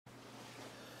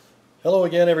Hello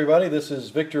again, everybody. This is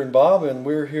Victor and Bob, and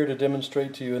we're here to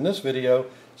demonstrate to you in this video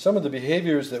some of the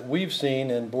behaviors that we've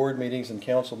seen in board meetings and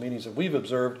council meetings that we've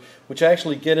observed, which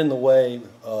actually get in the way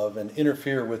of and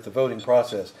interfere with the voting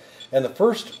process. And the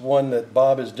first one that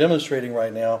Bob is demonstrating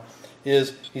right now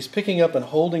is he's picking up and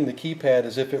holding the keypad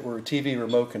as if it were a TV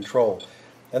remote control.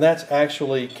 And that's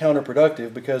actually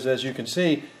counterproductive because, as you can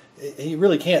see, he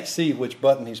really can't see which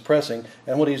button he's pressing,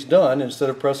 and what he's done,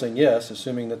 instead of pressing yes,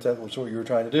 assuming that that was what you were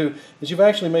trying to do, is you've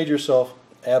actually made yourself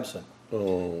absent.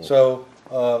 So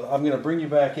I'm going to bring you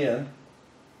back in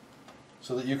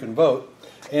so that you can vote.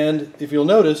 And if you'll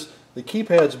notice, the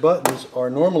keypad's buttons are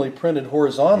normally printed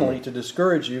horizontally to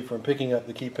discourage you from picking up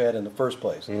the keypad in the first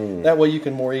place. That way you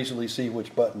can more easily see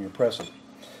which button you're pressing.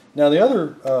 Now the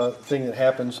other thing that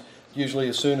happens usually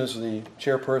as soon as the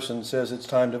chairperson says it's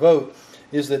time to vote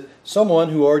is that someone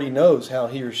who already knows how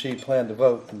he or she planned to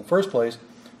vote in the first place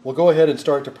will go ahead and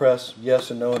start to press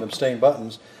yes and no and abstain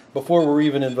buttons before we're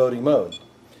even in voting mode.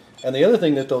 And the other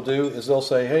thing that they'll do is they'll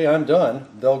say, hey, I'm done.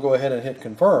 They'll go ahead and hit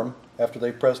confirm after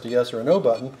they've pressed a yes or a no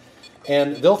button,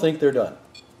 and they'll think they're done.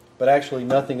 But actually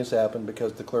nothing has happened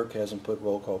because the clerk hasn't put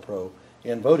RollCall-Pro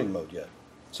in voting mode yet.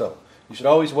 So you should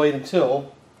always wait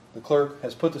until the clerk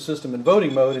has put the system in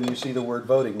voting mode and you see the word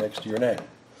voting next to your name.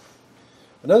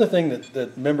 Another thing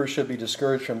that members should be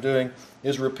discouraged from doing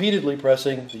is repeatedly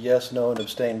pressing the yes, no, and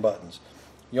abstain buttons.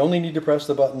 You only need to press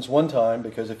the buttons one time,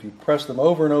 because if you press them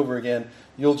over and over again,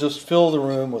 you'll just fill the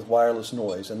room with wireless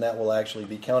noise, and that will actually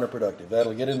be counterproductive.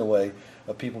 That'll get in the way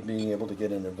of people being able to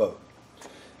get in their vote.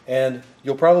 And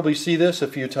you'll probably see this a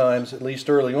few times, at least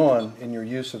early on in your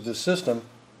use of this system,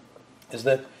 is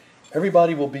that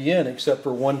everybody will be in except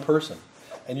for one person.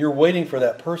 And you're waiting for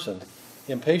that person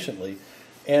impatiently,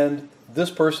 and this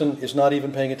person is not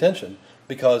even paying attention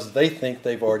because they think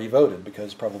they've already voted,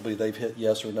 because probably they've hit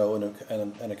yes or no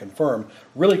and a confirm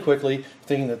really quickly,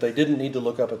 thinking that they didn't need to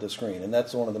look up at the screen. And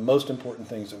that's one of the most important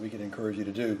things that we can encourage you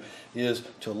to do, is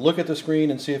to look at the screen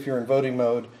and see if you're in voting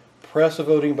mode, press a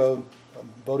voting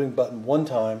button one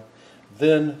time,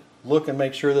 then look and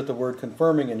make sure that the word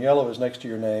confirming in yellow is next to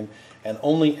your name, and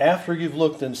only after you've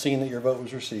looked and seen that your vote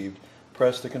was received,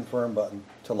 press the confirm button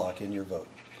to lock in your vote.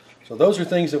 So those are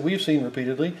things that we've seen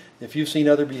repeatedly. If you've seen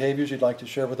other behaviors you'd like to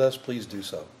share with us, please do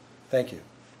so. Thank you.